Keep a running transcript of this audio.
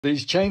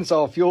These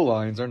chainsaw fuel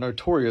lines are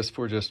notorious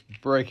for just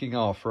breaking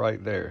off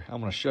right there. I'm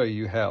going to show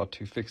you how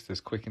to fix this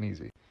quick and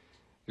easy.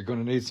 You're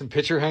going to need some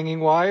picture hanging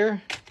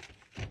wire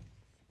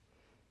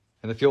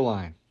and the fuel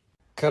line.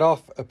 Cut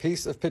off a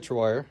piece of picture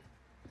wire.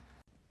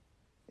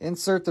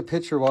 Insert the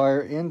picture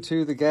wire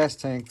into the gas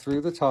tank through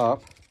the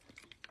top.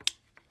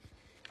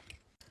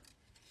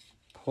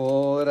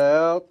 Pull it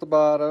out the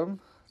bottom,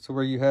 so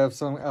where you have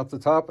some out the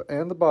top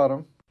and the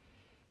bottom.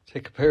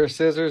 Take a pair of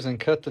scissors and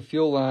cut the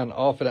fuel line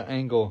off at an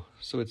angle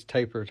so it's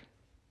tapered.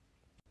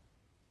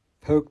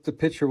 Poke the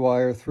picture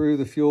wire through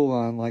the fuel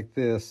line like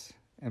this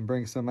and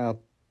bring some out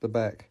the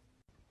back.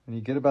 When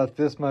you get about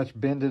this much,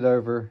 bend it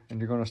over and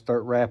you're going to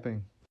start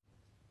wrapping.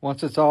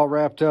 Once it's all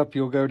wrapped up,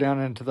 you'll go down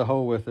into the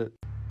hole with it.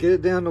 Get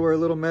it down to where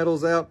little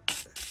metal's out.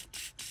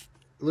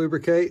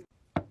 Lubricate.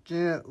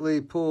 Gently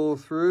pull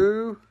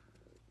through.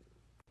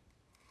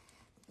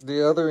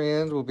 The other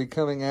end will be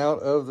coming out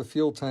of the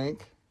fuel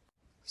tank.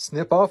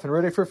 Snip off and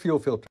ready for fuel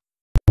filter.